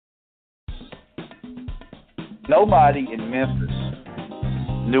Nobody in Memphis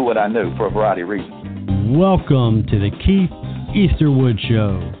knew what I knew for a variety of reasons. Welcome to the Keith Easterwood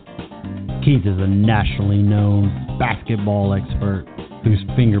Show. Keith is a nationally known basketball expert whose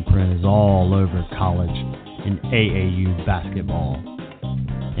fingerprint is all over college and AAU basketball.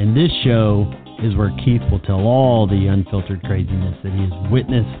 And this show is where Keith will tell all the unfiltered craziness that he has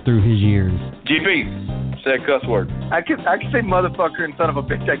witnessed through his years. GP, say a cuss word. I can say motherfucker and son of a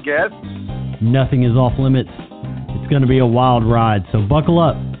bitch, I guess. Nothing is off limits. It's going to be a wild ride, so buckle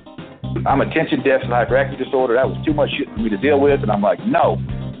up. I'm attention deficit hyperactive disorder. That was too much shit for me to deal with, and I'm like, no.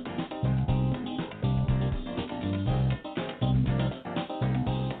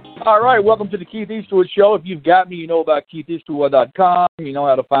 All right, welcome to the Keith Easterwood Show. If you've got me, you know about KeithEasterwood.com. You know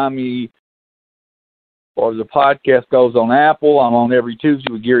how to find me. Or the podcast goes on Apple. I'm on every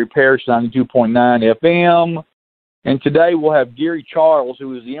Tuesday with Gary Parrish, 92.9 FM. And today we'll have Gary Charles,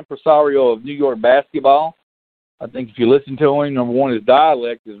 who is the impresario of New York basketball. I think if you listen to him, number one, his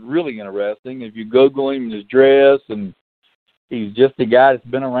dialect is really interesting. If you Google him and his dress, and he's just a guy that's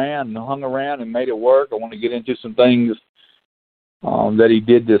been around and hung around and made it work. I want to get into some things that he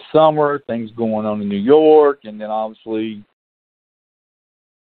did this summer, things going on in New York, and then obviously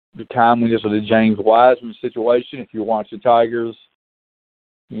the timeliness of the James Wiseman situation. If you watch the Tigers,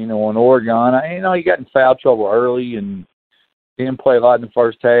 you know, in Oregon, he got in foul trouble early and didn't play a lot in the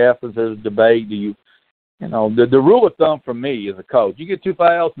first half. There's a debate. The rule of thumb for me as a coach, you get 2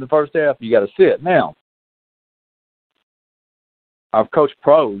 fouls in the first half, you got to sit. Now, I've coached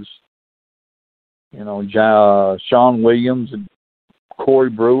pros, Sean Williams and Corey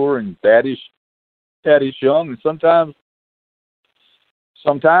Brewer and Thaddeus Young, and sometimes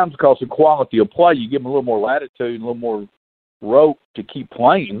because of quality of play, you give them a little more latitude and a little more rope to keep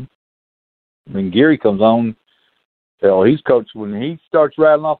playing. I mean, Gary comes on, he's coached, when he starts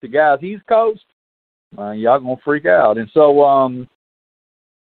rattling off the guys he's coached, y'all going to freak out. And so,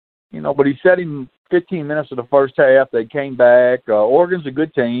 but he set him 15 minutes of the first half. They came back. Oregon's a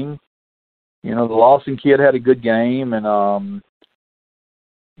good team. The Lawson kid had a good game. And,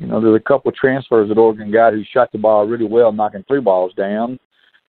 there's a couple of transfers that Oregon got who shot the ball really well, knocking 3 balls down.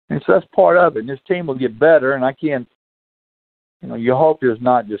 And so that's part of it. And this team will get better. And I can't, you hope there's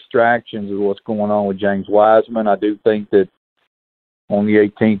not distractions of what's going on with James Wiseman. I do think that on the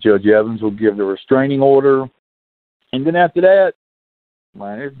 18th, Judge Evans will give the restraining order. And then after that,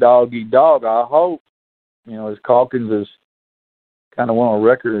 man, it's dog eat dog. I hope, as Calkins is kind of went on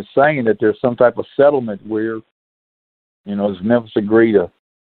record as saying that there's some type of settlement where, does Memphis agree to,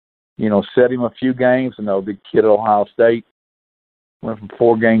 set him a few games? And the kid at Ohio State went from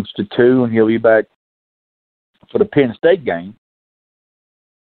 4 games to 2, and he'll be back for the Penn State game.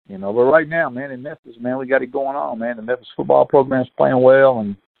 But right now, man, in Memphis, man, we got it going on, man. The Memphis football program's playing well,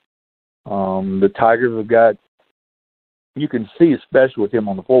 and the Tigers have got, you can see, especially with him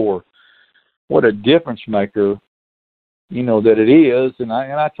on the floor, what a difference maker, that it is. And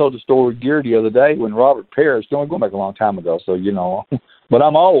I told the story with Gary the other day when Robert Parrish, going back a long time ago, so, but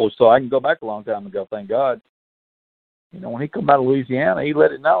I'm old, so I can go back a long time ago, thank God. When he come out of Louisiana, he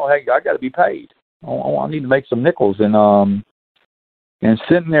let it know, hey, I got to be paid. I need to make some nickels. And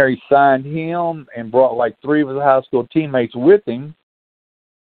sitting there, he signed him and brought like 3 of his high school teammates with him.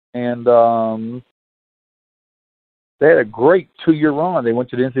 And they had a great 2-year run. They went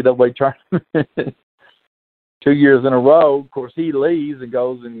to the NCAA tournament 2 years in a row. Of course, he leaves and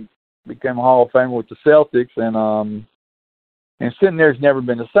goes and became a Hall of Famer with the Celtics. And sitting there has never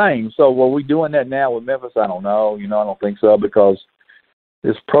been the same. So are we doing that now with Memphis? I don't know. I don't think so, because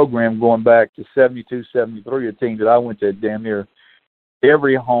this program going back to 72, 73, a team that I went to damn near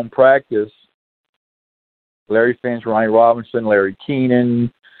every home practice, Larry Finch, Ronnie Robinson, Larry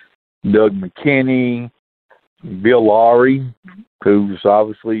Keenan, Doug McKinney, Bill Lowry, who's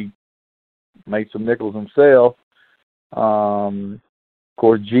obviously made some nickels himself. Of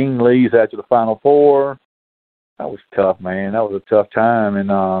course, Gene Lee's after the Final Four. That was tough, man. That was a tough time.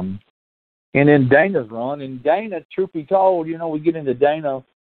 And then Dana's run. And Dana, truth be told, we get into Dana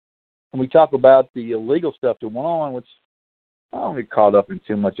and we talk about the illegal stuff that went on, which I don't get caught up in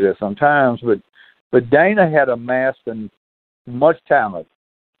too much of that sometimes. But Dana had amassed as much talent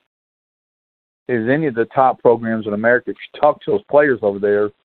as any of the top programs in America. If you talk to those players over there,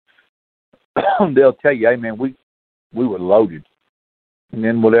 they'll tell you, hey, man, we were loaded. And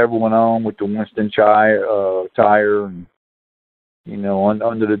then whatever went on with the Winston tire and,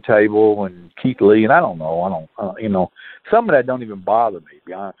 under the table and Keith Lee, and I don't know. Some of that don't even bother me, to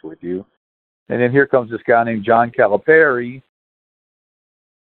be honest with you. And then here comes this guy named John Calipari.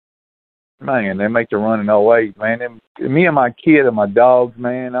 Man, they make the run in '08, man. Me and my kid and my dogs,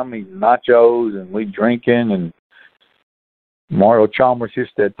 man, I'm eating nachos and we drinking and Mario Chalmers hits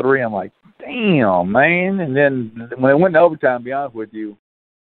that three. I'm like, damn, man. And then when it went to overtime, to be honest with you,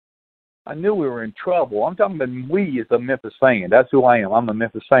 I knew we were in trouble. I'm talking about we as a Memphis fan. That's who I am. I'm a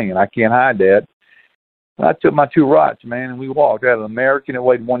Memphis fan. I can't hide that. And I took my two rots, man, and we walked. I had an American that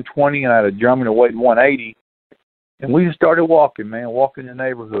weighed 120, and I had a German that weighed 180. And we just started walking, man, walking the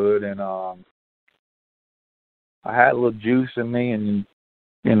neighborhood. And I had a little juice in me, and,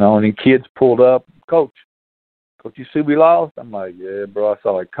 you know, and the kids pulled up. Coach, you see we lost? I'm like, yeah, bro, I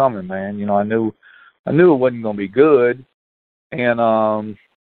saw it coming, man. You know, I knew it wasn't going to be good. And I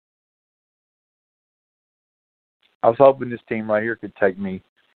was hoping this team right here could take me.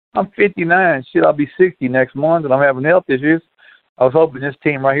 I'm 59. Shit, I'll be 60 next month, and I'm having health issues. I was hoping this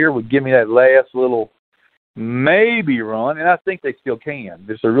team right here would give me that last little maybe run, and I think they still can.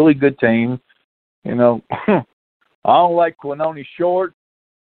 It's a really good team. You know, I don't like Quinoni Short.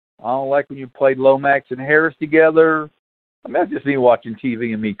 I don't like when you played Lomax and Harris together. I mean, that's just me watching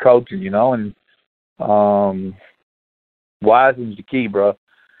TV and me coaching, you know, and Wiseman's the key, bro.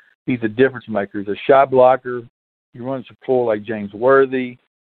 He's a difference maker. He's a shot blocker. He runs the floor like James Worthy.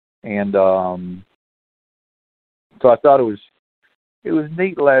 And so I thought it was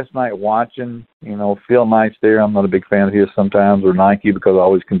neat last night watching, you know, Phil Knight's there. I'm not a big fan of his sometimes, or Nike, because I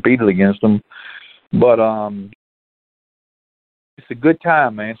always competed against him. But it's a good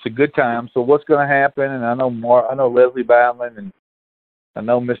time, man. It's a good time. So what's going to happen? And I know Leslie Bowman, and I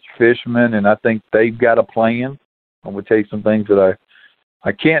know Mr. Fishman, and I think they've got a plan. I'm going to tell you some things that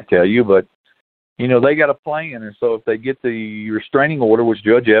I can't tell you, but, you know, they got a plan. And so if they get the restraining order, which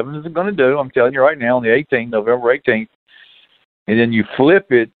Judge Evans is going to do, I'm telling you right now, on the 18th, November 18th, and then you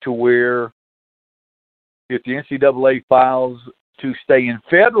flip it to where if the NCAA files to stay in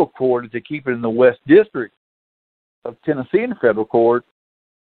federal court, if they keep it in the West District of Tennessee in federal court,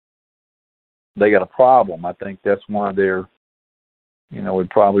 they got a problem. I think that's why they're, you know, it'd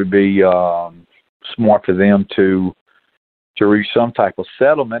probably be smart for them to reach some type of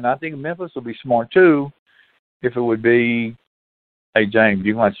settlement. I think Memphis would be smart too if it would be, hey, James,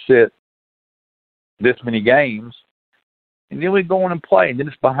 you're going to sit this many games, and then we go in and play, and then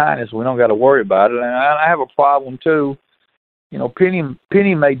it's behind us. We don't got to worry about it. And I have a problem too. You know,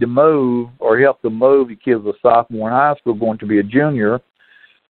 Penny made the move, or helped the move. The kid was a sophomore in high school, going to be a junior.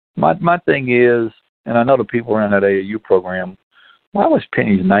 My thing is, and I know the people around that AAU program, why was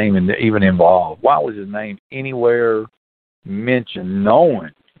Penny's name even involved? Why was his name anywhere mentioned,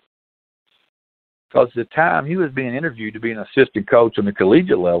 knowing? Because at the time he was being interviewed to be an assistant coach on the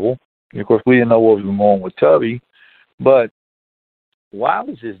collegiate level. And of course, we didn't know what was going on with Tubby. But why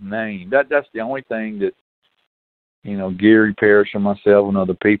was his name? That's the only thing that, you know, Gary Parrish and myself and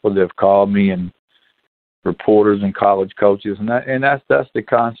other people that have called me, and reporters and college coaches, and that's the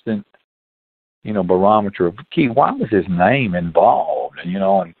constant, you know, barometer of key. Why was his name involved? And, you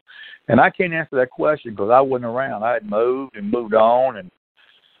know, and I can't answer that question because I wasn't around. I had moved on,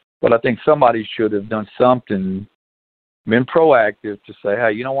 but I think somebody should have done something, been proactive to say,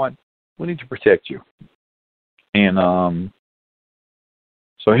 hey, you know what, we need to protect you. And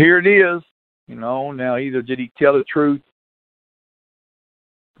so here it is. You know, now either did he tell the truth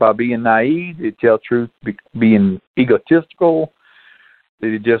by being naive? Did he tell the truth being egotistical?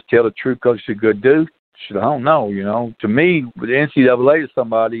 Did he just tell the truth because he's a good dude? I don't know. You know, to me, the NCAA is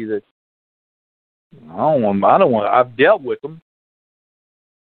somebody that I don't want. I've dealt with them.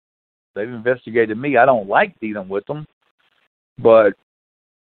 They've investigated me. I don't like dealing with them, but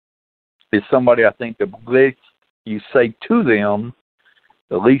it's somebody I think the least you say to them,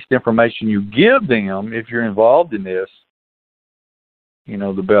 the least information you give them, if you're involved in this, you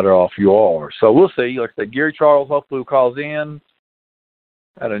know, the better off you are. So we'll see. Like I said, Gary Charles hopefully calls in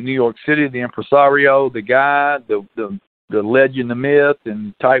out of New York City, the impresario, the guy, the legend, the myth,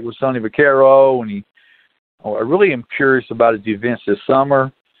 and tight with Sonny Vaccaro. And I really am curious about his events this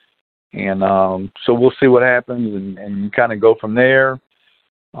summer. And so we'll see what happens and kind of go from there.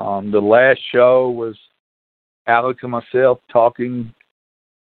 The last show was Alex and myself talking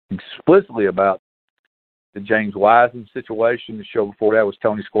explicitly about the James Wiseman situation. The show before that was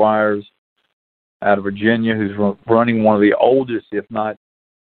Tony Squires out of Virginia, who's running one of the oldest, if not,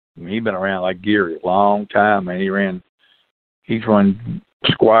 I mean, he's been around like Gary a long time, and he's run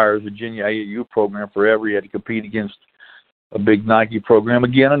Squires Virginia AAU program forever. He had to compete against a big Nike program.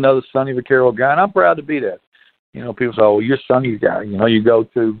 Again, another Sonny Vaccaro guy, and I'm proud to be that. You know, people say, oh, you're Sonny's guy. You know, you go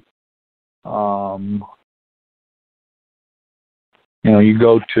to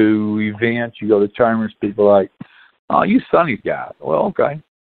events, you go to tournaments, people are like, oh, you Sonny's guy. Well, okay.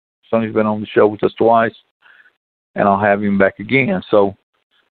 Sonny's been on the show with us twice, and I'll have him back again. So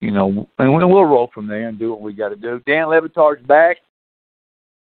you know, and we'll roll from there and do what we got to do. Dan Levitar's back.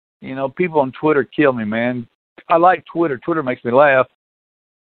 You know, people on Twitter kill me, man. I like Twitter. Twitter makes me laugh.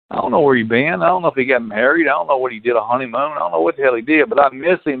 I don't know where he been. I don't know if he got married. I don't know what he did a honeymoon. I don't know what the hell he did, but I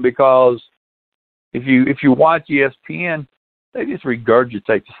miss him because if you watch ESPN, they just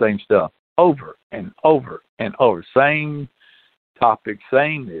regurgitate the same stuff over and over and over. Same topic,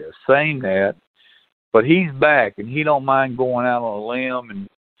 same this, same that. But he's back, and he don't mind going out on a limb. And,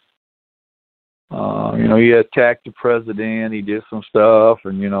 you know, he attacked the president. He did some stuff.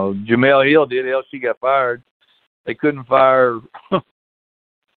 And, you know, Jamel Hill did. Hell, she got fired. They couldn't fire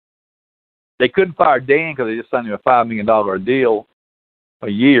Dan because they just signed him a $5 million deal a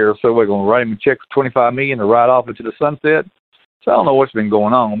year. So we're going to write him a check for $25 million to ride off into the sunset. So I don't know what's been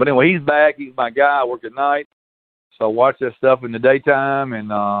going on. But anyway, he's back. He's my guy. I work at night. So I watch that stuff in the daytime,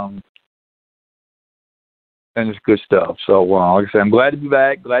 and it's good stuff. So, like I said, I'm glad to be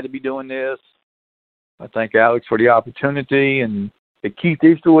back, glad to be doing this. I thank Alex for the opportunity and the Keith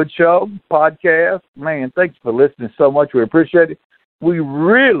Easterwood Show podcast. Man, thanks for listening so much. We appreciate it. We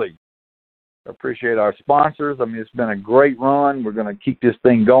really appreciate our sponsors. I mean, it's been a great run. We're going to keep this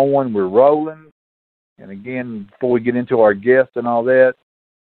thing going. We're rolling. And again, before we get into our guests and all that,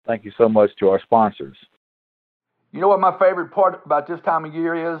 thank you so much to our sponsors. You know what my favorite part about this time of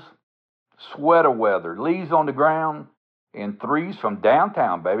year is? Sweater weather, leaves on the ground, and threes from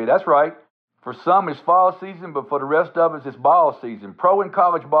downtown, baby. That's right. For some, it's fall season, but for the rest of us, it's ball season. Pro and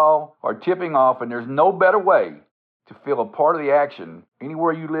college ball are tipping off, and there's no better way to feel a part of the action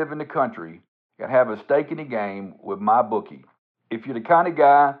anywhere you live in the country and have a stake in the game with MyBookie. If you're the kind of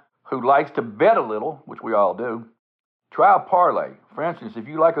guy who likes to bet a little, which we all do, try a parlay. For instance, if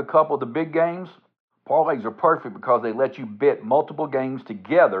you like a couple of the big games, parlays are perfect because they let you bet multiple games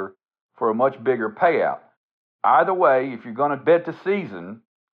together for a much bigger payout. Either way, if you're going to bet the season,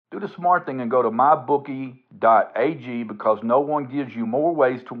 do the smart thing and go to mybookie.ag because no one gives you more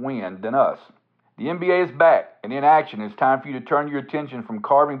ways to win than us. The NBA is back and in action. It's time for you to turn your attention from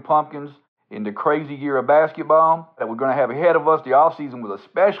carving pumpkins in the crazy year of basketball that we're going to have ahead of us. The offseason was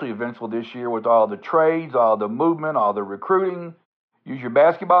especially eventful this year with all the trades, all the movement, all the recruiting. Use your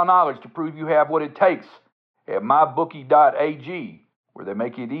basketball knowledge to prove you have what it takes at mybookie.ag, where they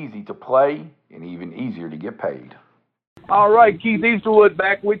make it easy to play and even easier to get paid. All right, Keith Easterwood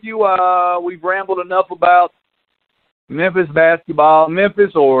back with you. We've rambled enough about Memphis basketball,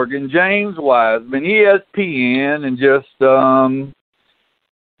 Memphis, Oregon, James Wiseman, ESPN, and just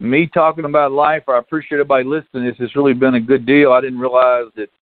me talking about life. I appreciate everybody listening. This has really been a good deal. I didn't realize that,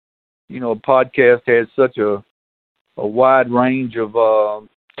 you know, a podcast had such a wide range of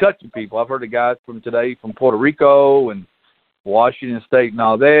touching people. I've heard of guys from Puerto Rico and Washington State and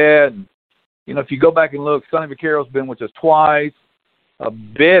all that. And, you know, if you go back and look, Sonny Vaccaro's been with us twice, a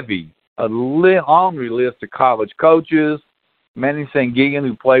laundry list of college coaches, Manny Sanguillen,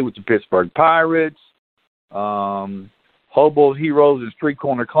 who played with the Pittsburgh Pirates, Hobo Heroes and Street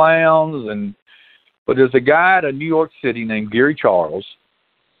Corner Clowns. But there's a guy out of New York City named Gary Charles,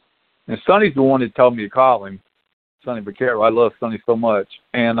 and Sonny's the one that told me to call him, Sonny Vaccaro. I love Sonny so much.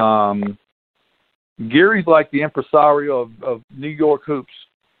 And Gary's like the impresario of New York hoops.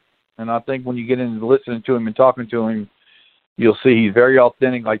 And I think when you get into listening to him and talking to him, you'll see he's very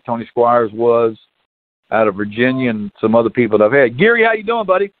authentic, like Tony Squires was out of Virginia and some other people that I've had. Gary, how you doing,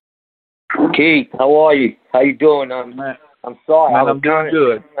 buddy? Keith, how are you? How you doing? I'm sorry. Man, I'm doing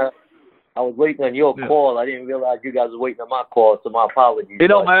good. I was waiting on your call. I didn't realize you guys were waiting on my call, so my apologies. It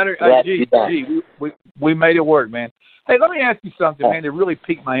don't matter. We made it work, man. Hey, let me ask you something, man, that really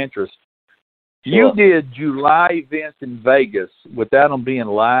piqued my interest. You did July events in Vegas without them being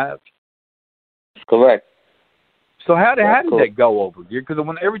live? Correct. So how did that go over? Because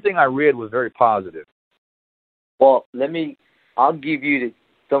everything I read was very positive. Well, I'll give you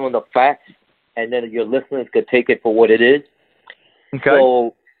some of the facts, and then your listeners could take it for what it is. Okay.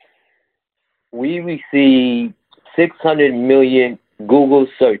 So we received 600 million Google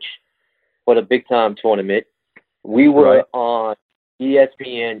search for the big time tournament. We were on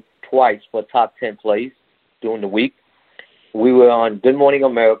ESPN twice for top 10 plays during the week. We were on Good Morning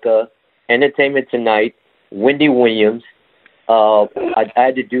America, Entertainment Tonight, Wendy Williams. I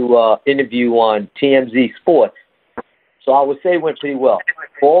had to do an interview on TMZ Sports. So I would say it went pretty well.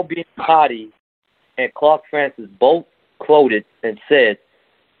 Paul Biancotti and Clark Francis both quoted and said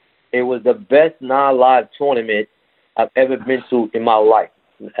it was the best non-live tournament I've ever been to in my life.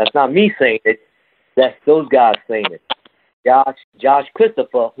 That's not me saying it. That's those guys saying it. Josh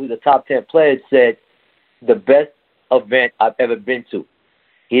Christopher, who's a top 10 player, said the best event I've ever been to.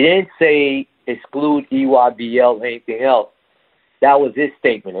 He didn't say exclude EYBL or anything else. That was his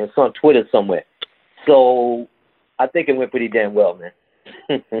statement. It's on Twitter somewhere. So I think it went pretty damn well, man.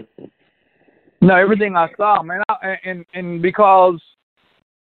 No, everything I saw, man, and because,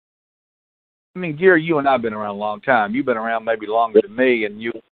 I mean, Gary, you and I have been around a long time. You've been around maybe longer than me, and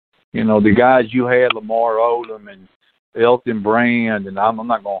you know, the guys you had, Lamar Odom and Elton Brand, and I'm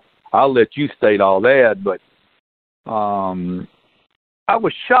not going to, I'll let you state all that, but I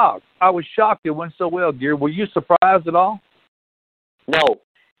was shocked. I was shocked it went so well, Gary. Were you surprised at all?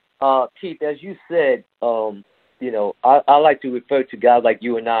 No. Keith, as you said, you know, I like to refer to guys like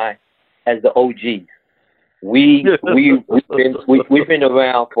you and I as the OGs. We've been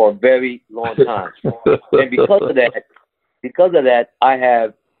around for a very long time, and because of that, I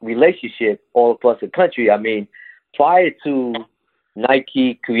have relationships all across the country. I mean, prior to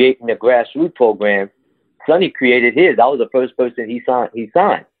Nike creating the grassroots program, Sonny created his. I was the first person he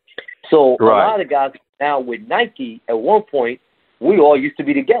signed. So a lot of guys now with Nike, at one point, we all used to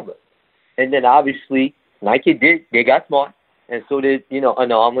be together, and then obviously Nike they got smart. And so did, you know,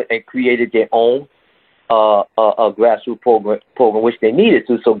 Under Armour, and created their own a grassroots program, which they needed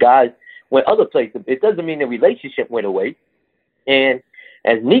to. So guys went other places. It doesn't mean the relationship went away. And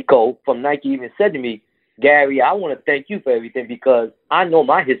as Nico from Nike even said to me, Gary, I want to thank you for everything because I know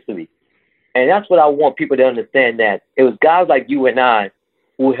my history. And that's what I want people to understand, that it was guys like you and I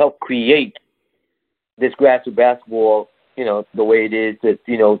who helped create this grassroots basketball, you know, the way it is, that,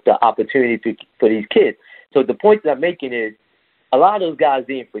 you know, the opportunity for these kids. So the point that I'm making is, a lot of those guys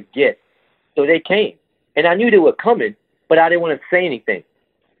didn't forget, so they came. And I knew they were coming, but I didn't want to say anything,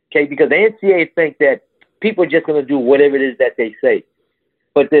 okay? Because the NCAA think that people are just going to do whatever it is that they say.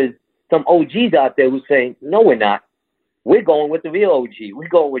 But there's some OGs out there who saying, no, we're not. We're going with the real OG. We're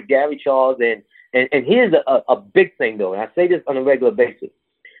going with Gary Charles. And here's a big thing, though, and I say this on a regular basis.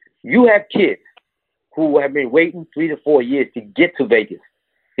 You have kids who have been waiting 3 to 4 years to get to Vegas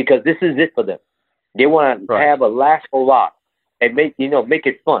because this is it for them. They want to have a last hurrah and make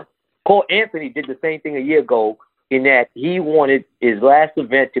it fun. Cole Anthony did the same thing a year ago in that he wanted his last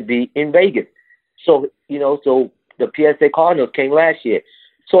event to be in Vegas. So, you know, so the PSA Cardinals came last year.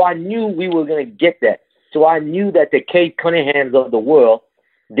 So I knew we were going to get that. So I knew that the Kate Cunninghams of the world,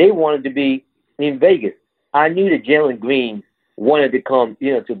 they wanted to be in Vegas. I knew that Jalen Green wanted to come,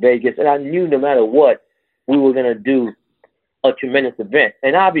 you know, to Vegas. And I knew no matter what, we were going to do a tremendous event.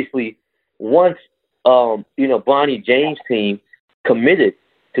 And obviously, once, you know, Bronny James' team committed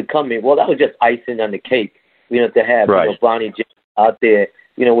to come in, well, that was just icing on the cake, you know, to have you know, Bronny James out there,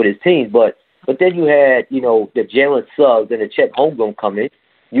 you know, with his team. But then you had, you know, the Jalen Suggs and the Chet Holmgren coming.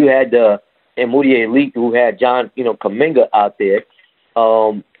 You had the Moutier Elite who had John, you know, Kuminga out there.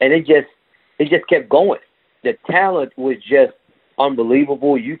 And it just kept going. The talent was just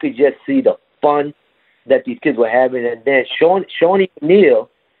unbelievable. You could just see the fun that these kids were having. And then Shawnee O'Neal,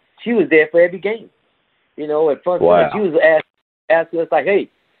 she was there for every game. You know, at front she was asking us like, hey,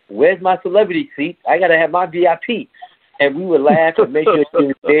 where's my celebrity seat? I got to have my VIP. And we would laugh and make sure she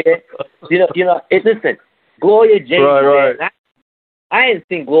was there. Listen, Gloria James, I hadn't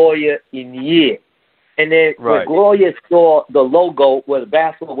seen Gloria in years. And then when Gloria saw the logo with a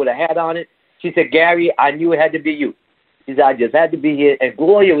basketball with a hat on it, she said, Gary, I knew it had to be you. She said, I just had to be here. And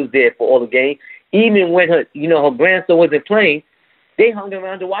Gloria was there for all the games. Even when her grandson wasn't playing, they hung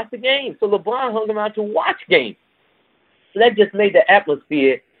around to watch the game. So LeBron hung around to watch games. So that just made the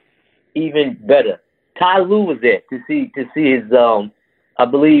atmosphere even better. Ty Lue was there to see his I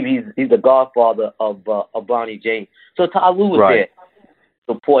believe he's the godfather of Bronny James. So Ty Lue was there,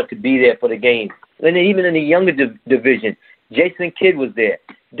 support to be there for the game. And then even in the younger division, Jason Kidd was there.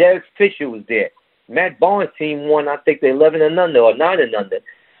 Derek Fisher was there. Matt Barnes' team won, I think, the 11 and under or 9 and under.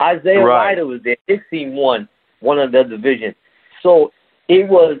 Isaiah Ryder was there. His team won one of the divisions. So it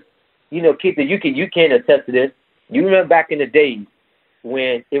was, Keith, you can attest to this. You remember back in the days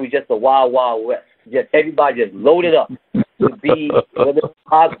when it was just a wild, wild west. Just everybody just loaded up to be whether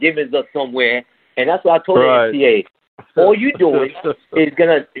Bob Gibbons or somewhere. And that's what I told the NCAA. All you doing is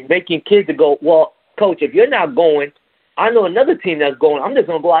making kids to go, well, coach, if you're not going, I know another team that's going. I'm just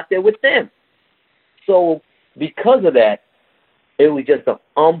going to go out there with them. So because of that, it was just an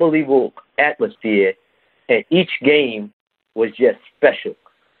unbelievable atmosphere, and each game was just special.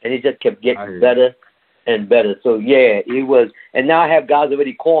 And it just kept getting better and better. So, yeah, it was. And now I have guys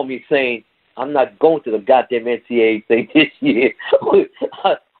already calling me saying, I'm not going to the goddamn NCAA thing this year.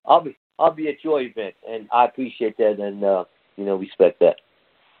 I'll be at your event, and I appreciate that and, respect that.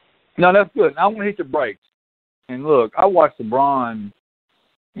 No, that's good. I want to hit the brakes. And, look, I watched LeBron,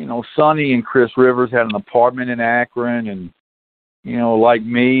 Sonny and Chris Rivers had an apartment in Akron, and, like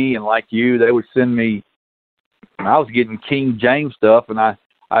me and like you, they would send me I was getting King James stuff, and I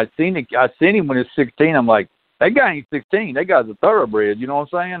seen him when he was 16. I'm like, that guy ain't 16. That guy's a thoroughbred. You know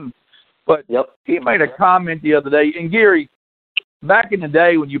what I'm saying? But he made a comment the other day. And Gary, back in the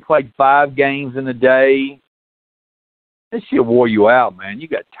day when you played 5 games in a day, this shit wore you out, man. You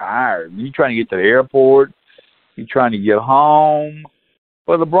got tired. You're trying to get to the airport. You're trying to get home.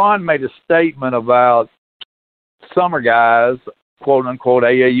 Well, LeBron made a statement about summer guys, quote unquote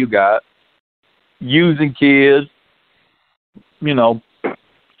AAU guys, using kids. You know,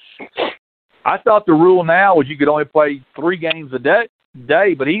 I thought the rule now was you could only play 3 games a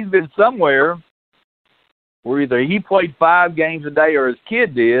day, but he's been somewhere where either he played 5 games a day or his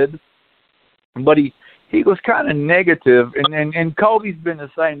kid did, but he was kind of negative, and Kobe's been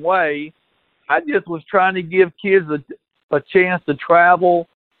the same way. I just was trying to give kids a chance to travel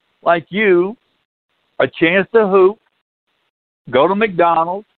like you, a chance to hoop, go to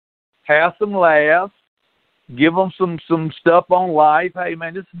McDonald's, have some laughs, give them some stuff on life. Hey,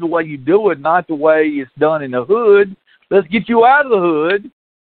 man, this is the way you do it, not the way it's done in the hood. Let's get you out of the hood.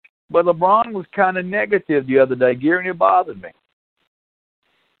 But LeBron was kind of negative the other day, Gary, and it bothered me.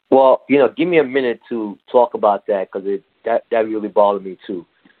 Well, give me a minute to talk about that because that really bothered me too.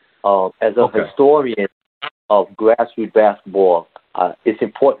 As a historian of grassroots basketball, it's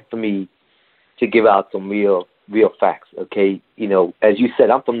important for me to give out some real facts. Okay, as you said,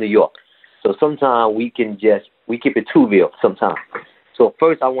 I'm from New York, so sometimes we keep it too real sometimes. So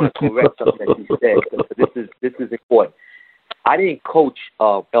first, I want to correct something that you said because this is important. I didn't coach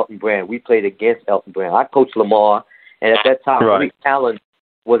Elton Brand. We played against Elton Brand. I coached Lamar, and at that time, Malik Allen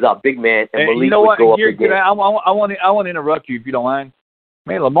was our big man, and Malik would go up against. I want to interrupt you if you don't mind.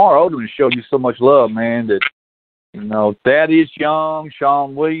 Man, Lamar Odom showed you so much love, man, that, Thaddeus Young,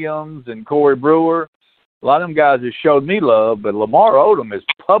 Sean Williams, and Corey Brewer, a lot of them guys have showed me love, but Lamar Odom has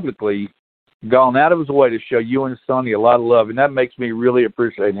publicly gone out of his way to show you and Sonny a lot of love, and that makes me really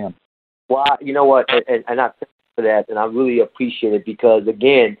appreciate him. Well, you know what, and I thank you for that, and I really appreciate it because,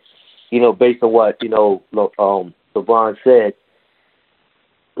 again, based on what, LeBron said,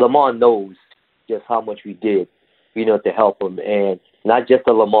 Lamar knows just how much we did, to help him. And not just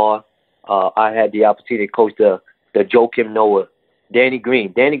the Lamar. I had the opportunity to coach the Joakim Noah, Danny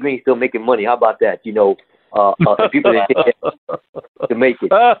Green. Danny Green's still making money. How about that? People that didn't to make it.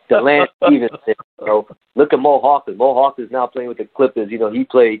 The Lance Stevenson. Look at Mo Hawkins. Mo Hawkins now playing with the Clippers. He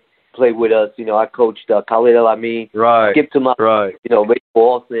played with us. I coached Khalid El-Amin. Right. Skip to my, Ray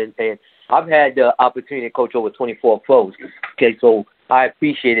Boston. And I've had the opportunity to coach over 24 pros. Okay, so I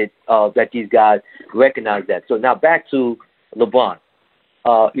appreciated that these guys recognize that. So now back to LeBron.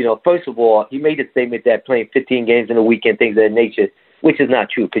 First of all, he made a statement that playing 15 games in a weekend, things of that nature, which is not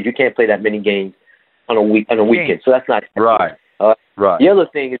true because you can't play that many games on a weekend. So that's not true. Right. Right. The other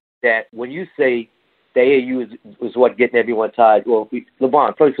thing is that when you say the AAU is what getting everyone tired, well,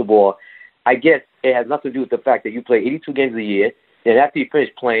 LeBron, first of all, I guess it has nothing to do with the fact that you play 82 games a year. Then after you finish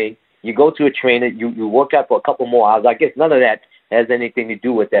playing, you go to a trainer, you work out for a couple more hours. I guess none of that has anything to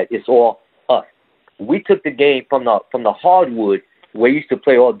do with that. It's all us. We took the game from the hardwood where you used to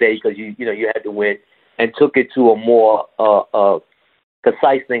play all day because you had to win, and took it to a more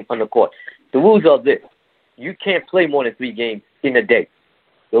concise thing on the court. The rules are this: you can't play more than 3 games in a day.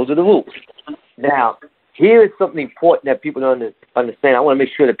 Those are the rules. Now, here is something important that people don't understand. I want to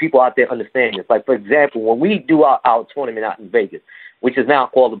make sure that people out there understand this. Like, for example, when we do our tournament out in Vegas, which is now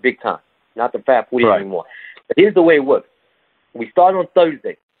called the Big Time, not the Fab 40 anymore. But here's the way it works. We start on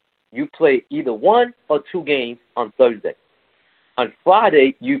Thursday. You play either 1 or 2 games on Thursday. On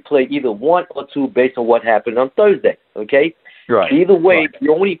Friday, you play either 1 or 2 based on what happened on Thursday, okay? Right. Either way,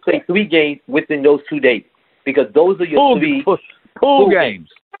 you only play 3 games within those 2 days because those are your pool games.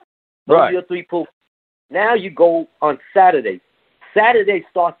 Those are your 3 pool. Now you go on Saturday. Saturday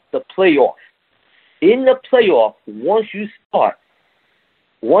starts the playoff. In the playoff, once you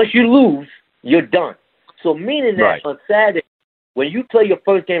lose, you're done. So meaning that on Saturday, when you play your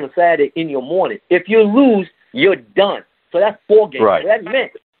first game on Saturday in your morning, if you lose, you're done. So that's 4 games. Right. So that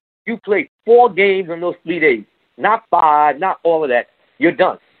meant you played 4 games in those 3 days. Not 5, not all of that. You're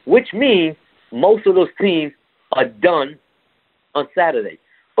done. Which means most of those teams are done on Saturday.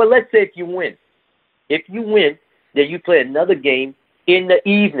 But let's say if you win. If you win, then you play another game in the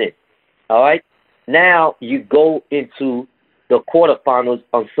evening. All right? Now you go into the quarterfinals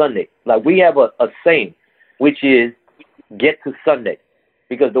on Sunday. Like we have a saying, which is get to Sunday.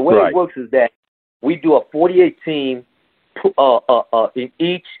 Because the way it works is that we do a 48-team in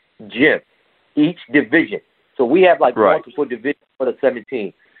each gym, each division. So we have like multiple divisions for the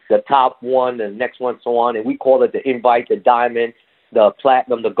 17. The top one, the next one, so on. And we call it the invite, the diamond, the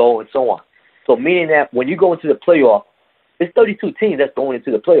platinum, the gold, and so on. So meaning that when you go into the playoff, it's 32 teams that's going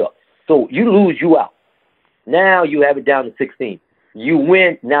into the playoff. So you lose, you out. Now you have it down to 16. You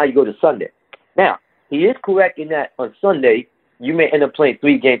win, now you go to Sunday. Now, he is correct in that on Sunday, you may end up playing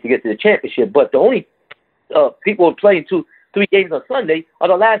 3 games to get to the championship, but the only people who are playing 3 games on Sunday are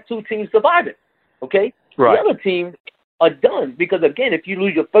the last 2 teams surviving, okay? Right. The other teams are done because, again, if you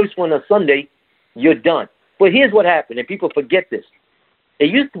lose your first one on Sunday, you're done. But here's what happened, and people forget this. It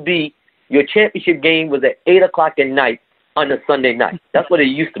used to be your championship game was at 8 o'clock at night on a Sunday night. That's what it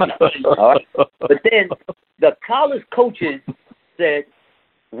used to be, all right? But then the college coaches said,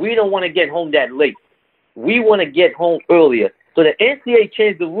 we don't want to get home that late. We want to get home earlier. So the NCAA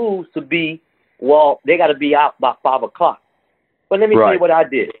changed the rules to be, well, they got to be out by 5 o'clock. But let me tell you what I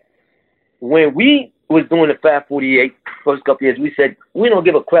did. When we was doing the Fab 48 first couple years, we said, we don't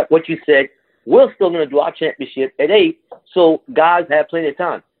give a crap what you said. We're still going to do our championship at 8, so guys have plenty of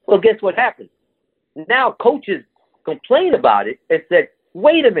time. Well, guess what happened? Now coaches complain about it and said,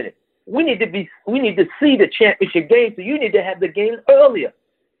 wait a minute. We need to see the championship game, so you need to have the games earlier.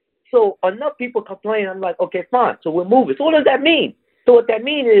 So enough people complain. I'm like, okay, fine. So we're moving. So what does that mean? So what that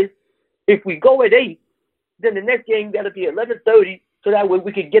means is if we go at 8, then the next game got to be 11:30, so that way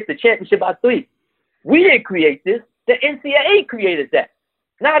we can get the championship by 3. We didn't create this. The NCAA created that,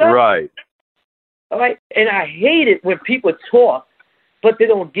 not us. Right. All right? And I hate it when people talk, but they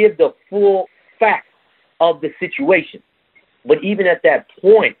don't give the full facts of the situation. But even at that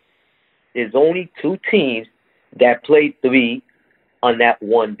point, there's only 2 teams that played 3 on that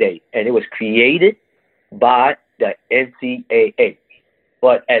one day, and it was created by the NCAA.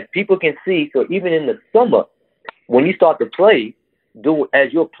 But as people can see, so even in the summer, when you start to play,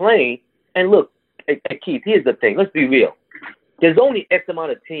 as you're playing, and look, Keith, here's the thing. Let's be real. There's only X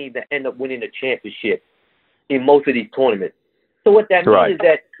amount of teams that end up winning the championship in most of these tournaments. So what that means is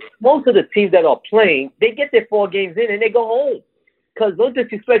that most of the teams that are playing, they get their 4 games in and they go home. Because no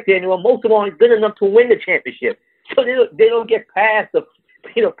disrespect to anyone, most of them aren't good enough to win the championship. So they don't get past the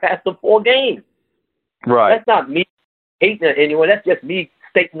 4 games. Right. That's not me hating at anyone. That's just me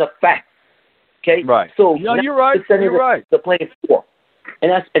stating the facts. Okay. Right. So you're right. You're right. They're playing 4,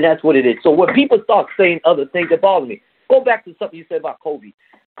 and that's what it is. So when people start saying other things that bother me, go back to something you said about Kobe.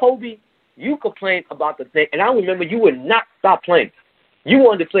 Kobe, you complained about the thing, and I remember you would not stop playing. You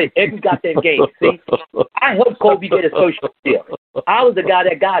wanted to play every goddamn game. See, I helped Kobe get his first deal. I was the guy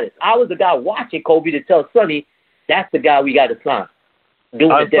that got it. I was the guy watching Kobe to tell Sonny, that's the guy we got to sign.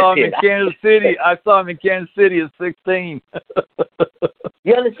 I saw him in Kansas City. I saw him in Kansas City at 16.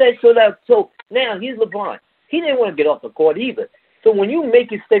 You understand? So now he's LeBron. He didn't want to get off the court either. So when you make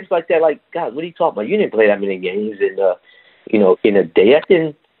statements like that, like, God, what are you talking about? You didn't play that many games in a day.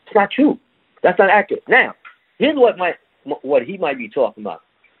 It's not true. That's not accurate. Now, here's what he might be talking about.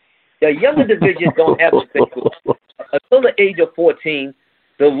 The younger divisions don't have the same rules. Until the age of 14,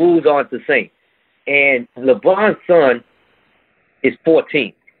 the rules aren't the same. And LeBron's son is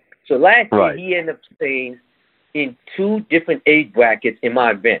 14. So last year, he ended up playing in 2 different age brackets in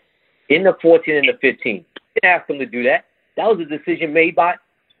my event, in the 14 and the 15. I didn't ask him to do that. That was a decision made by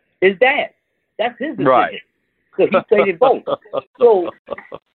his dad. That's his decision. Right. So he played in both. So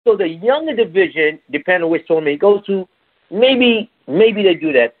the younger division, depending on which tournament he goes to, maybe they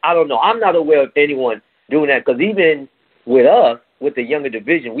do that. I don't know. I'm not aware of anyone doing that because even with us, with the younger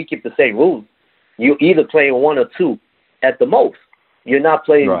division, we keep the same rules. You're either playing 1 or 2 at the most. You're not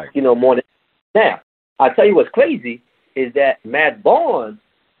playing, more than. Now, I'll tell you what's crazy is that Matt Barnes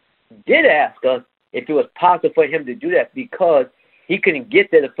did ask us if it was possible for him to do that because he couldn't get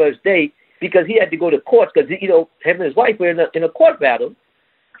there the first day because he had to go to court because, him and his wife were in a court battle.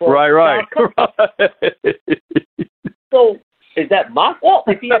 Right. So is that my fault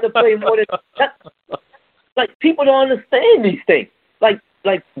if he had to play more than that? Like, people don't understand these things.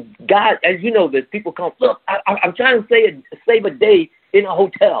 Like God, as you know, there's people come, look, I'm trying to save a day in a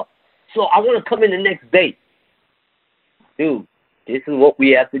hotel. So I want to come in the next day. Dude, this is what we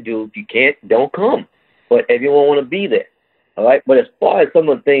have to do. If you can't, don't come. But everyone want to be there. All right? But as far as some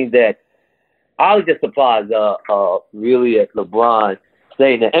of the things that I was just surprised really at LeBron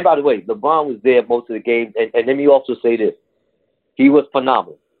saying that. And by the way, LeBron was there most of the games. And let me also say this. He was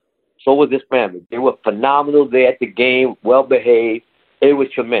phenomenal. So was his family. They were phenomenal there at the game, well-behaved. It was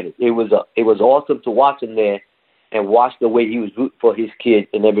tremendous. It was awesome to watch him there and watch the way he was rooting for his kids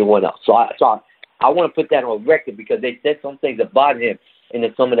and everyone else. So I want to put that on record because they said some things about him and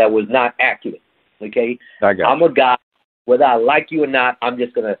then some of that was not accurate. Okay? I'm a guy, whether I like you or not, I'm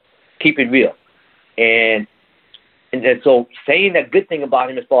just going to keep it real. And so saying that good thing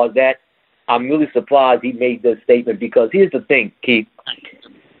about him as far as that, I'm really surprised he made this statement because here's the thing, Keith.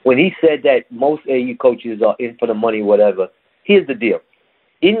 when he said that most AU coaches are in for the money, whatever. Here's the deal.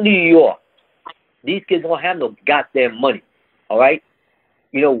 In New York, these kids don't have no goddamn money, all right?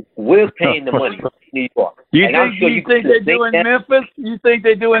 You know, we're paying the money in New York. You think they do in Memphis? You think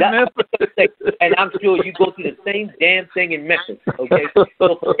they do in Memphis? And I'm sure you go through the same damn thing in Memphis, okay?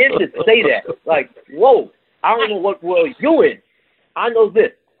 So for him to say that, like, whoa, I don't know what world you're in. I know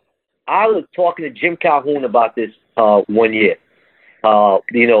this. I was talking to Jim Calhoun about this one year.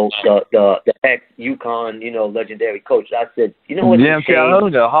 You know, the ex-UConn, you know, legendary coach. I said, you know what? Jim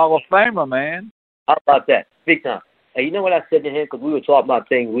Calhoun, the Hall of Famer, man. How about that? Big time. And you know what I said to him? Because we were talking about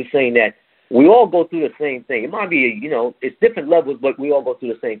things. We were saying that we all go through the same thing. It might be, you know, it's different levels, but we all go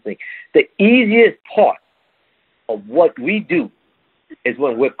through the same thing. The easiest part of what we do is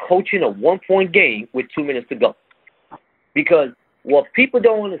when we're coaching a one-point game with 2 minutes to go. Because what people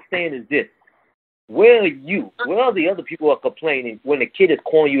don't understand is this. Where are you? Where are the other people who are complaining when the kid is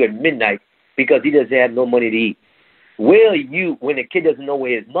calling you at midnight because he doesn't have no money to eat? Where are you when the kid doesn't know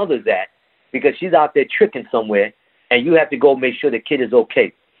where his mother's at because she's out there tricking somewhere and you have to go make sure the kid is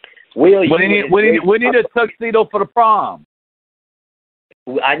okay? Where are you? We need a tuxedo for the prom.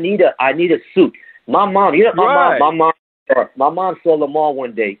 I need a suit. My mom, you know, my mom saw Lamar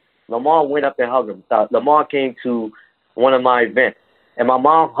one day. Lamar went up and hugged him. Lamar came to one of my events. And my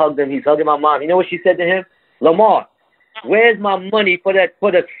mom hugged him. He's hugging my mom. You know what she said to him? Lamar, where's my money for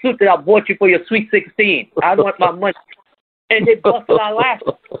the suit that I bought you for your Sweet 16? I want my money. And they busted our laughing.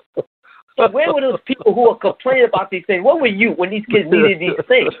 So where were those people who are complaining about these things? Where were you when these kids needed these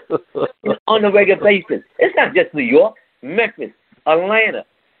things on a regular basis? It's not just New York, Memphis, Atlanta.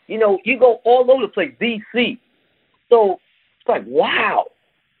 You know, you go all over the place, D.C. So it's like, wow.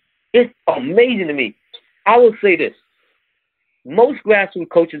 It's amazing to me. I will say this. Most grassroots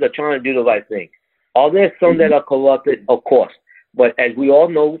coaches are trying to do the right thing. Are there some that are corrupted? Of course. But as we all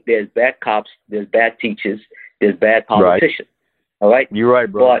know, there's bad cops, there's bad teachers, there's bad politicians. Right. All right? You're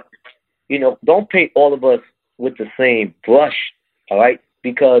right, bro. But, you know, don't paint all of us with the same brush, all right?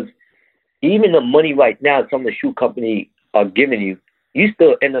 Because even the money right now some of the shoe companies are giving you, you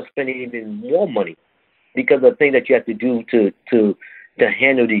still end up spending even more money because of the thing that you have to do to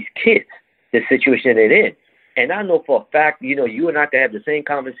handle these kids, the situation they're in. And I know for a fact, you know, you and I can have the same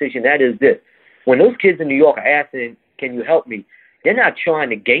conversation. That is this. When those kids in New York are asking, can you help me? They're not trying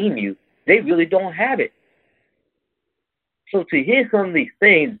to game you. They really don't have it. So to hear some of these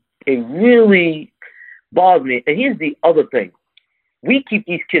things, it really bothers me. And here's the other thing. We keep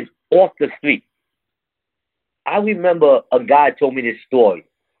these kids off the street. I remember a guy told me this story.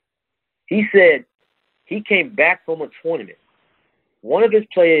 He said he came back from a tournament. One of his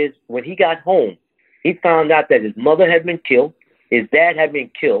players, when he got home, he found out that his mother had been killed, his dad had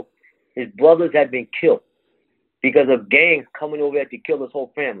been killed, his brothers had been killed because of gangs coming over there to kill his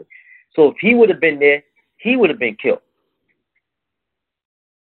whole family. So if he would have been there, he would have been killed.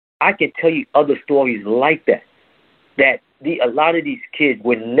 I can tell you other stories like that, a lot of these kids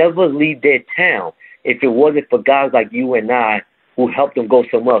would never leave their town if it wasn't for guys like you and I who helped them go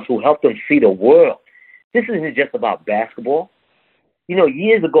somewhere else, who helped them see the world. This isn't just about basketball. You know,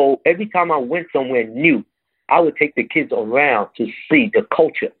 years ago, every time I went somewhere new, I would take the kids around to see the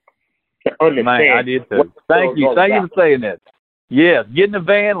culture, to understand. Man, I did too. Thank you for saying that. Yeah, get in the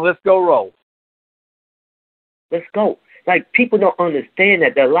van, let's go roll. Let's go. Like, people don't understand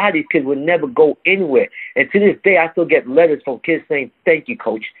that a lot of these kids would never go anywhere. And to this day, I still get letters from kids saying, thank you,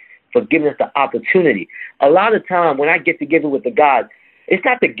 Coach, for giving us the opportunity. A lot of time when I get together with the guys, it's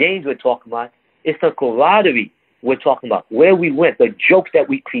not the games we're talking about. It's the camaraderie we're talking about, where we went, the jokes that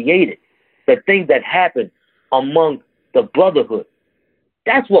we created, the things that happened among the brotherhood.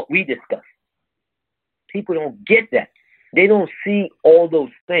 That's what we discuss. People don't get that. They don't see all those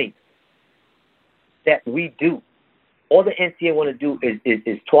things that we do. All the NCAA want to do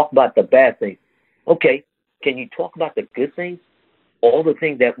is talk about the bad things. Okay, can you talk about the good things? All the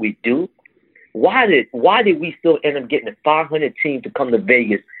things that we do? Why did we still end up getting a 500 team to come to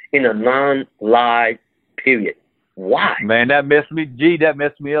Vegas in a non-live period? Why? Man, that messed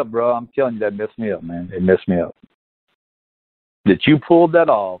me up, bro. I'm telling you, that messed me up, man. It messed me up. That you pulled that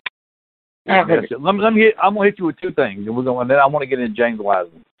off. I'm gonna hit you with two things, and then I want to get into James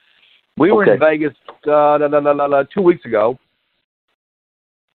Wiseman. We were in Vegas 2 weeks ago.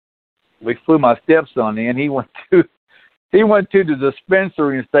 We flew my stepson in. He went to the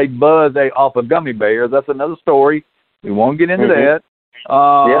dispensary and stayed buzzed off of gummy bears. That's another story. We won't get into that.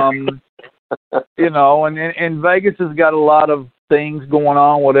 You know, and Vegas has got a lot of things going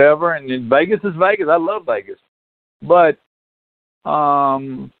on, whatever. And Vegas is Vegas. I love Vegas. But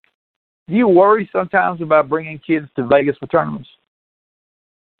do you worry sometimes about bringing kids to Vegas for tournaments?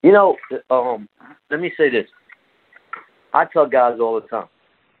 You know, let me say this. I tell guys all the time,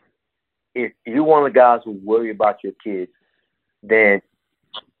 if you're one of the guys who worry about your kids, then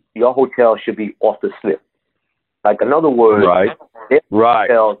your hotel should be off the slip. Like, in other words, Right.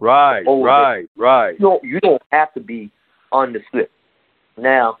 You don't have to be on the slip.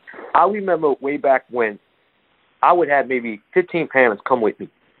 Now, I remember way back when I would have maybe 15 parents come with me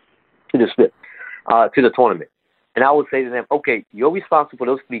to the slip, to the tournament. And I would say to them, okay, you're responsible for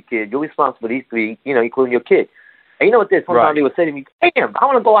those 3 kids. You're responsible for these 3, including your kids. And you know what this? Sometimes they would say to me, damn, I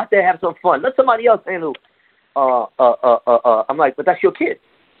want to go out there and have some fun. Let somebody else handle. I'm like, but that's your kid.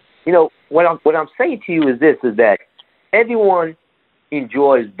 What I'm saying to you is this, is that everyone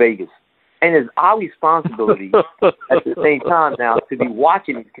enjoys Vegas. And it's our responsibility at the same time now to be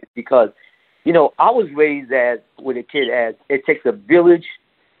watching these kids because, I was raised with a kid as it takes a village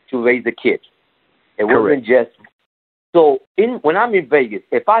to raise a kid. It wasn't just. So when I'm in Vegas,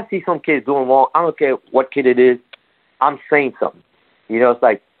 if I see some kids doing wrong, I don't care what kid it is, I'm saying something. It's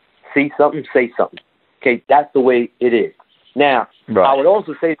like, see something, say something. Okay, that's the way it is. Now, I would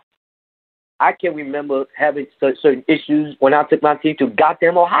also say, I can remember having certain issues when I took my team to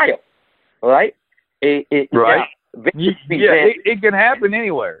goddamn Ohio. All right? It can happen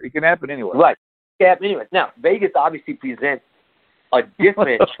anywhere. It can happen anywhere. Right. It can happen anywhere. Now, Vegas obviously presents a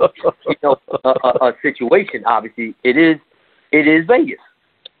different, a situation. Obviously, it is Vegas.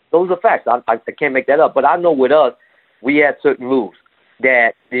 Those are facts. I can't make that up. But I know with us, we had certain rules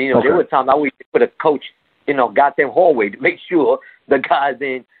that there were times I would put a coach, goddamn hallway to make sure the guys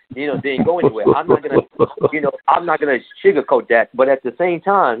didn't go anywhere. I'm not gonna sugarcoat that. But at the same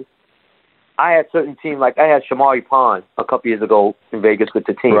time, I had certain teams like I had Shamari Pond a couple years ago in Vegas with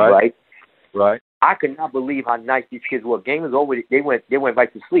the team, right? Right. I could not believe how nice these kids were. Game was over. They went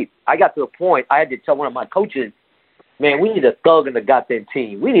right to sleep. I got to a point I had to tell one of my coaches, man, we need a thug in the goddamn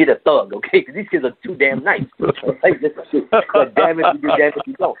team. We need a thug, okay? Because these kids are too damn nice. Like, but damn it, you do, damn it,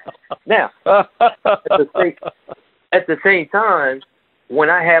 you don't. Now, at the same time, when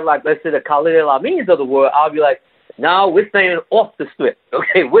I had, like, let's say the Khalid El-Amins of the world, I'll be like, no, we're staying off the strip,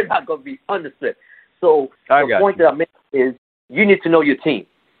 okay? We're not going to be on the strip. So the point that I make is you need to know your team.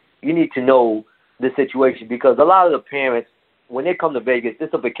 You need to know the situation because a lot of the parents, when they come to Vegas,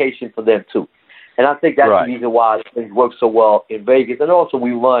 it's a vacation for them too. And I think that's the reason why things work so well in Vegas. And also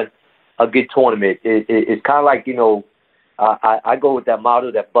we run a good tournament. It's kind of like, I go with that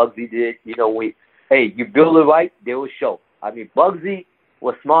model that Bugsy did. You build it right, they will show. I mean, Bugsy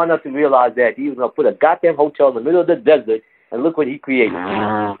was smart enough to realize that he was going to put a goddamn hotel in the middle of the desert, and look what he created.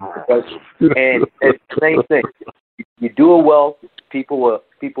 And it's the same thing. You do it well, people will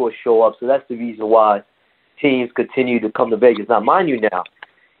show up. So that's the reason why teams continue to come to Vegas. Now, mind you,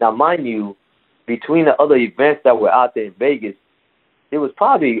 between the other events that were out there in Vegas, it was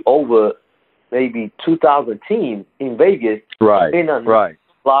probably over maybe 2,000 teams in Vegas in a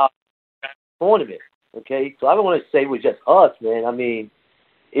live tournament. Okay, so I don't want to say it was just us, man. I mean,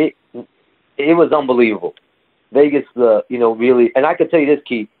 it was unbelievable. Vegas, really, and I can tell you this,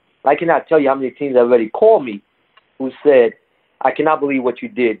 Keith. I cannot tell you how many teams have already called me who said, I cannot believe what you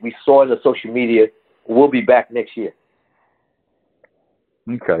did. We saw it on the social media. We'll be back next year.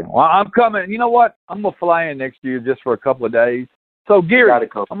 Okay. Well, I'm coming. You know what? I'm going to fly in next year just for a couple of days. So, Gary, I'm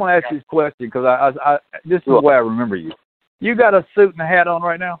going to ask you this question because I this is the way I remember you. You got a suit and a hat on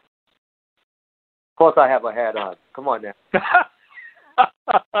right now? Of course I have a hat on. Come on now.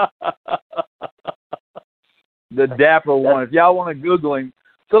 The dapper one. If y'all want to Google him.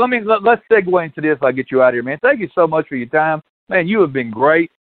 So let's segue into this. I'll get you out of here, man. Thank you so much for your time. Man, you have been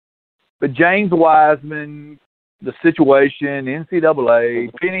great. But James Wiseman, the situation, NCAA,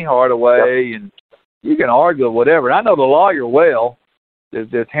 Penny Hardaway, and you can argue whatever. And I know the lawyer well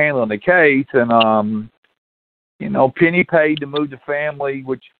that's handling the case. And, Penny paid to move the family,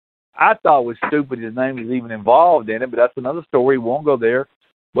 which I thought was stupid. His name was even involved in it, but that's another story. We won't go there.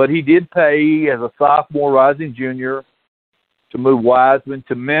 But he did pay as a sophomore rising junior to move Wiseman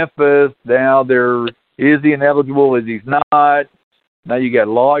to Memphis. Now is he ineligible? Is he not? Now you got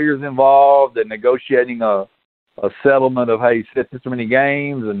lawyers involved and negotiating a settlement of, hey, sit this many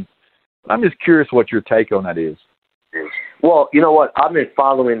games. And I'm just curious what your take on that is. Well, you know what? I've been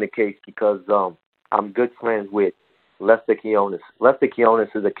following the case because I'm good friends with Lester Quiones. Lester Quiones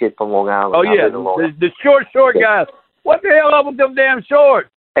is a kid from Long Island. Oh, yeah, the short guys. What the hell up with them damn shorts?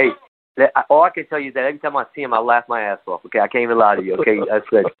 Hey, all I can tell you is that every time I see him, I laugh my ass off. Okay, I can't even lie to you. Okay, I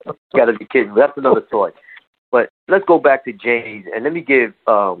said, you got to be kidding. That's another story. But let's go back to James, and let me give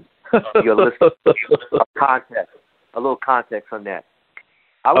your listeners a little context on that.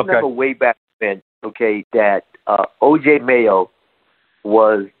 I remember way back then, okay, that O.J. Mayo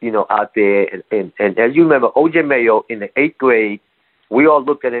was, out there. And as you remember, O.J. Mayo in the 8th grade, we all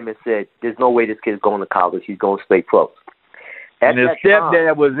looked at him and said, there's no way this kid's going to college. He's going straight pro. And his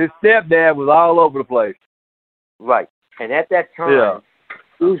stepdad was all over the place. Right. And at that time,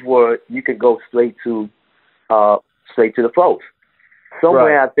 whose word you could go straight to the pros.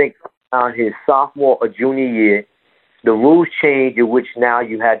 Somewhere, I think, on his sophomore or junior year, the rules changed in which now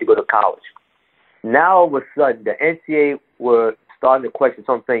you had to go to college. Now, all of a sudden, the NCAA were starting to question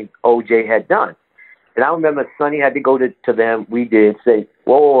something OJ had done. And I remember Sonny had to go to them. We did say,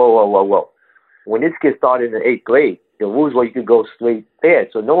 whoa. When this kid started in the 8th grade, the rules were you could go straight there.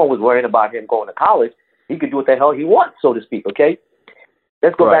 So no one was worrying about him going to college. He could do what the hell he wants, so to speak, okay?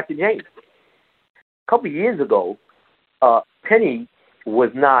 Let's go back to James. A couple of years ago, Penny was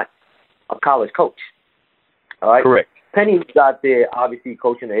not a college coach. All right? Correct. Penny was out there, obviously,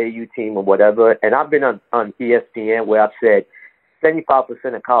 coaching the AU team or whatever. And I've been on ESPN where I've said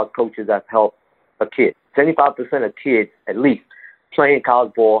 75% of college coaches have helped a kid. 75% of kids, at least, playing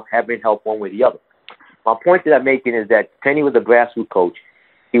college ball have been helped one way or the other. My point that I'm making is that Penny was a grassroots coach.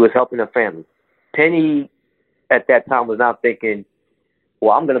 He was helping a family. Penny, at that time, was not thinking,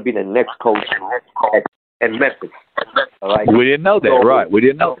 well, I'm going to be the next coach at Memphis. All right? We didn't know that, right? We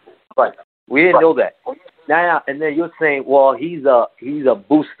didn't know. Right. We didn't know that. Now, and then you're saying, well, he's a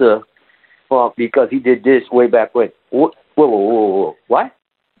booster because he did this way back when. Whoa. What?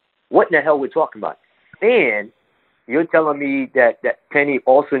 What in the hell we're talking about? And you're telling me that Penny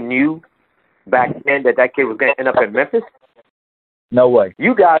also knew back then that kid was going to end up in Memphis? No way.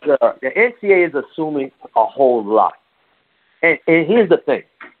 You guys are, the NCAA is assuming a whole lot. And here's the thing.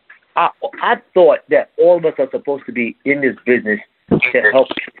 I thought that all of us are supposed to be in this business to help.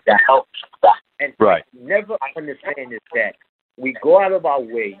 And never understand is that we go out of our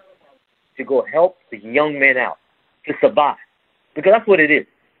way to go help the young men out to survive. Because that's what it is.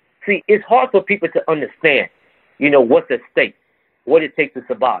 See, it's hard for people to understand, what's at stake, what it takes to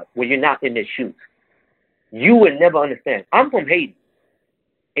survive when you're not in their shoes. You would never understand. I'm from Haiti.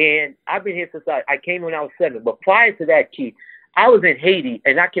 And I've been here since I came when I was 7. But prior to that, Keith, I was in Haiti,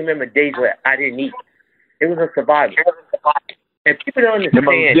 and I can remember days where I didn't eat. It was a survival. And people don't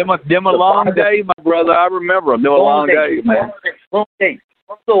understand. Them a long day, my brother. I remember them. Them a long day, man. Long days.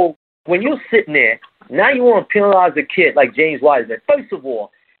 So when you're sitting there, now you want to penalize a kid like James Wiseman. First of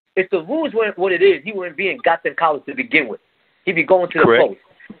all, if the rules weren't what it is, he wouldn't be in Gotham College to begin with. He'd be going to the pros.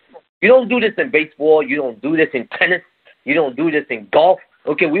 You don't do this in baseball. You don't do this in tennis. You don't do this in golf.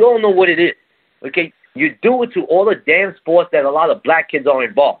 Okay, we all know what it is. Okay, you do it to all the damn sports that a lot of black kids are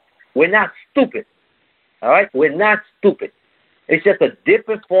involved. We're not stupid. All right? We're not stupid. It's just a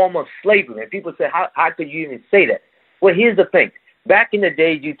different form of slavery. And people say, how could you even say that? Well, here's the thing. Back in the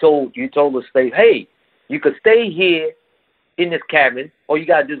days, you told the slave, hey, you could stay here in this cabin, or you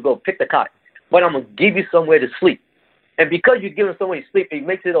got to just go pick the cotton. But I'm going to give you somewhere to sleep. And because you give them somewhere to sleep, it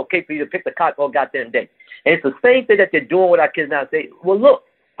makes it okay for you to pick the cotton all goddamn day. And it's the same thing that they're doing with our kids now. Say, well, look,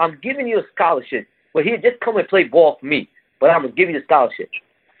 I'm giving you a scholarship. Well, here, just come and play ball for me. But I'm going to give you the scholarship.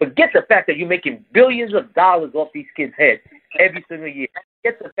 Forget the fact that you're making billions of dollars off these kids' heads every single year.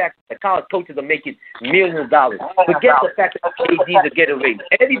 Forget the fact that the college coaches are making millions of dollars. Forget the fact that the ADs are getting raised.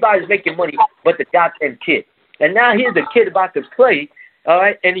 Everybody's making money but the goddamn kid. And now here's the kid about to play, all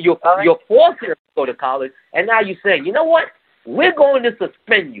right, and you're forcing him to go to college, and now you're saying, you know what? We're going to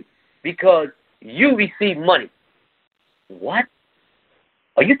suspend you because you receive money. What?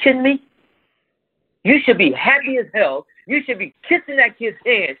 Are you kidding me? You should be happy as hell. You should be kissing that kid's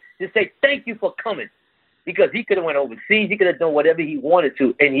hand to say thank you for coming because he could have went overseas. He could have done whatever he wanted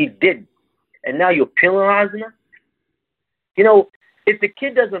to, and he didn't. And now you're penalizing him? If the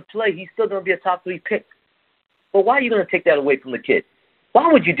kid doesn't play, he's still going to be a top 3 pick. But why are you going to take that away from the kid?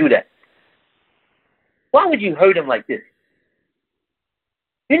 Why would you do that? Why would you hurt him like this?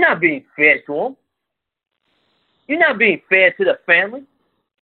 You're not being fair to him. You're not being fair to the family.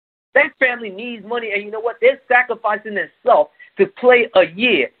 That family needs money, and you know what? They're sacrificing themselves to play a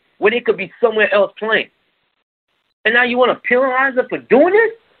year when they could be somewhere else playing. And now you want to penalize them for doing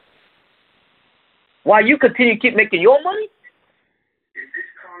this? While you continue to keep making your money?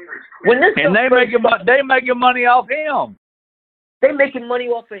 And they making money off him. They making money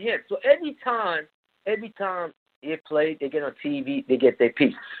off of him. So every time they play, they get on TV, they get their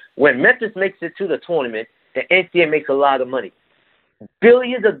piece. When Memphis makes it to the tournament, the NCAA makes a lot of money.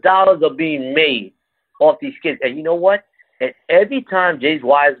 Billions of dollars are being made off these kids. And you know what? And every time James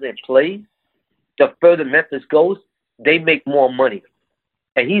Wiseman plays, the further Memphis goes, they make more money.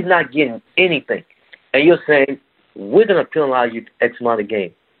 And he's not getting anything. And you're saying, we're going to penalize you X amount of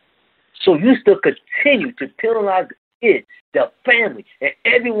games. So you still continue to penalize kids, the family, and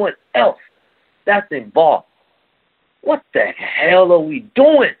everyone else that's involved. What the hell are we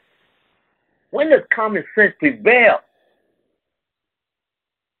doing? When does common sense prevail?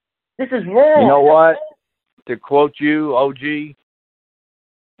 This is wrong. You know what? To quote you, OG,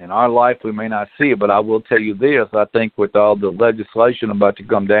 in our life we may not see it, but I will tell you this. I think with all the legislation about to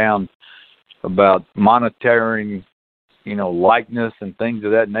come down about monitoring, likeness and things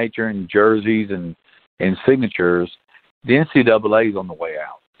of that nature and jerseys and signatures, the NCAA is on the way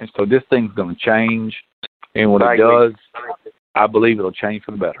out. And so this thing's going to change. And when it does, I believe it'll change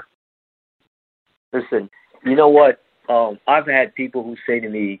for the better. Listen, you know what? I've had people who say to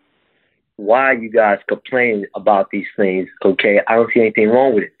me, why you guys complain about these things, okay? I don't see anything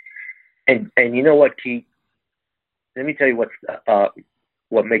wrong with it. And you know what, Keith? Let me tell you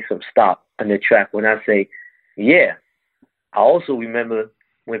what makes them stop on their track when I say, yeah. I also remember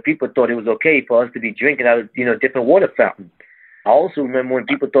when people thought it was okay for us to be drinking out of, different water fountains. I also remember when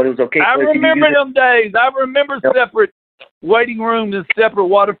people thought it was okay. I remember them days. I remember separate waiting rooms and separate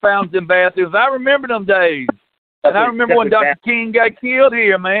water fountains and bathrooms. I remember them days. And I remember when Dr. King got killed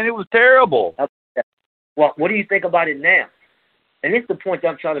here, man. It was terrible. Well, what do you think about it now? And it's the point that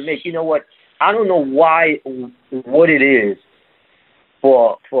I'm trying to make. You know what? I don't know what it is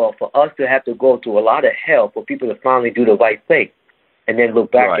for us to have to go through a lot of hell for people to finally do the right thing and then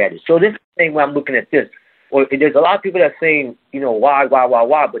look back at it. So this is the thing where I'm looking at this. Or there's a lot of people that are saying, why?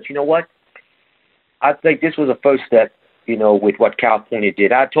 But you know what? I think this was a first step, with what California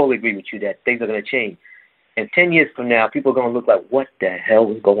did. I totally agree with you that things are going to change. And 10 years from now, people are going to look like, what the hell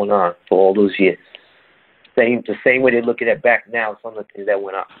was going on for all those years? The same way they're looking at back now, some of the things that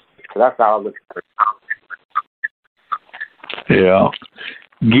went on. So that's how I look at it. Yeah.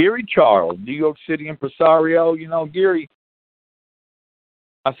 Gary Charles, New York City impresario. Gary,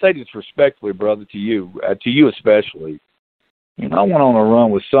 I say this respectfully, brother, to you especially. I went on a run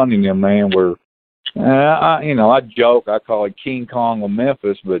with Sonny and them, man, where, I joke, I call it King Kong of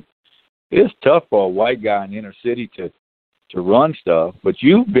Memphis, but it's tough for a white guy in the inner city to run stuff. But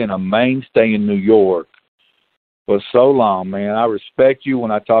you've been a mainstay in New York for so long, man. I respect you.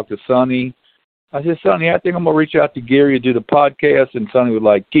 When I talked to Sonny, I said, Sonny, I think I'm going to reach out to Gary to do the podcast. And Sonny was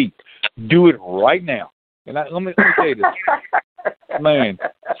like, Keith, do it right now. And let me tell you this. Man,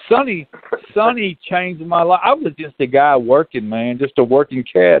 Sonny changed my life. I was just a guy working, man, just a working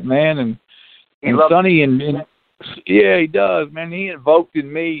cat, man. And Sonny, yeah, he does, man. He invoked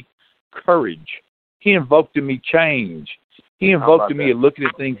in me courage. He invoked in me change. He invoked in me looking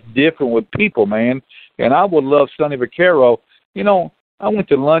at things different with people, man. And I would love Sonny Vaccaro. I went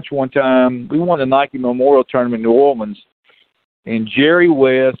to lunch one time. We won the Nike Memorial Tournament in New Orleans. And Jerry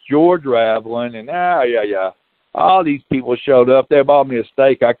West, George Raveling, and all these people showed up. They bought me a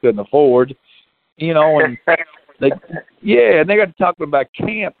steak I couldn't afford, and they got to talking about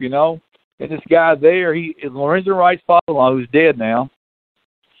camp, And this guy there, he is Lorenzo Wright's father-in-law, who's dead now.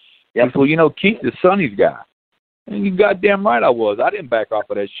 Yep. He said, well, Keith is Sonny's guy. And you goddamn right I was. I didn't back off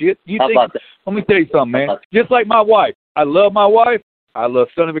of that shit. Let me tell you something, man. Just like my wife. I love my wife. I love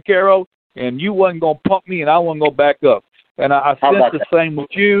Sonny Vaccaro. And you wasn't going to pump me, and I wasn't going to back up. And I sense the same with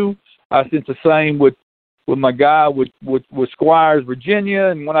you. I sense the same with my guy with Squires, Virginia.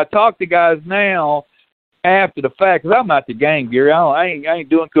 And when I talk to guys now, after the fact, because I'm not the game, Gary. I ain't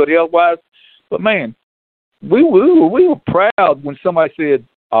doing good health-wise. But, man, we were proud when somebody said,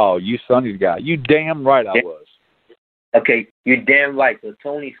 oh, you Sonny's guy. You damn right I was. Okay, you're damn right. The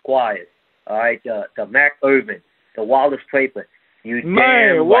Tony Squires, all right, the Mac Irvin, the Wallace Draper. You damn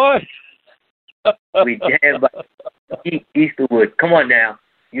right. What? We damn right. Easterwood, come on now.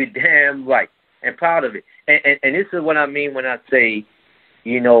 You're damn right. And proud of it. And this is what I mean when I say,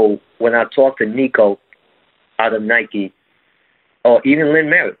 when I talk to Nico out of Nike, or even Lynn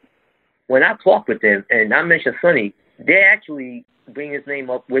Merritt, when I talk with them and I mention Sonny, they actually bring his name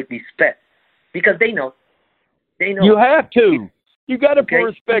up with respect because they know. You have to. You got to put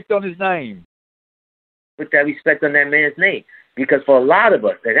respect on his name. Put that respect on that man's name. Because for a lot of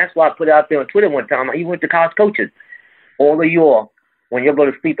us, and that's why I put it out there on Twitter one time, I even went to college coaches. All of y'all, when you go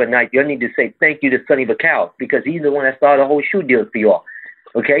to sleep at night, you need to say thank you to Sonny Vaccaro because he's the one that started the whole shoe deal for y'all.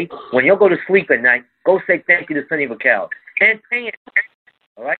 Okay? When you go to sleep at night, go say thank you to Sonny Vaccaro. And Pam.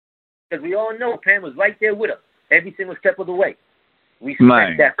 All right? Because we all know Pam was right there with us every single step of the way.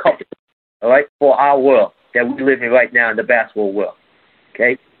 Respect that couple. All right? For our world that we live in right now in the basketball world.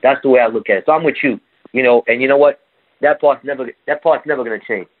 Okay? That's the way I look at it. So I'm with you. And you know what? That part's never going to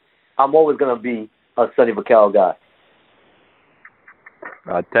change. I'm always going to be a Sonny Vaccaro guy.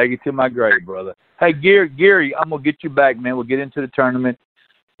 I'll take it to my grave, brother. Hey, Gary, I'm going to get you back, man. We'll get into the tournament.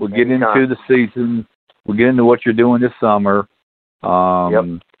 We'll get into the season. we'll get into what you're doing this summer.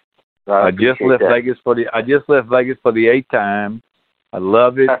 Yep. I just left Vegas for the 8th time. I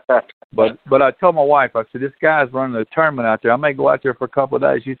love it. But I told my wife, I said, this guy's running a tournament out there. I may go out there for a couple of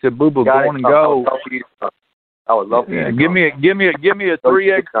days. She said, Boo-boo, go on and go. I would love for you to give me a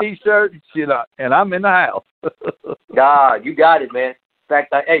 3X T-shirt, and I'm in the house. God, you got it, man. In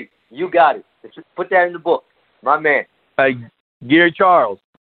fact, hey, you got it. Just put that in the book, my man. Hey, Gary Charles,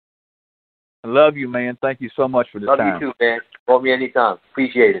 I love you, man. Thank you so much for this time. Love you too, man. Call me anytime.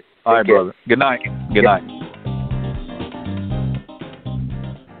 Appreciate it. All right, brother. Good night. Good night.